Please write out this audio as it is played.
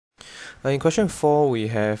In question 4, we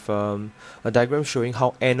have a diagram showing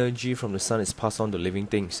how energy from the sun is passed on to living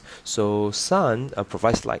things. So, sun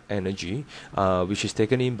provides light energy, which is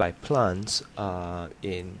taken in by plants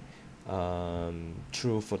in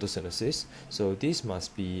through photosynthesis. So, these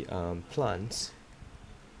must be plants,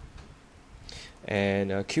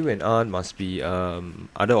 and Q and R must be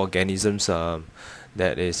other organisms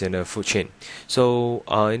that is in the food chain. So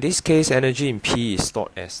in this case, energy in P is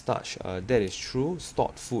stored as starch. That is true.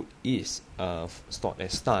 Stored food is stored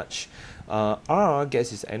as starch. R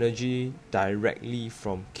gets its energy directly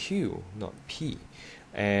from Q, not P,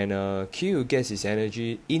 and Q gets its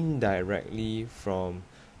energy indirectly from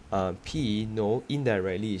P. No,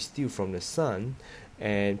 indirectly is still from the sun,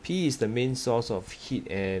 and P is the main source of heat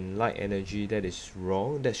and light energy. That is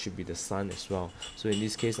wrong. That should be the sun as well. So in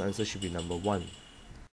this case, answer should be number 1.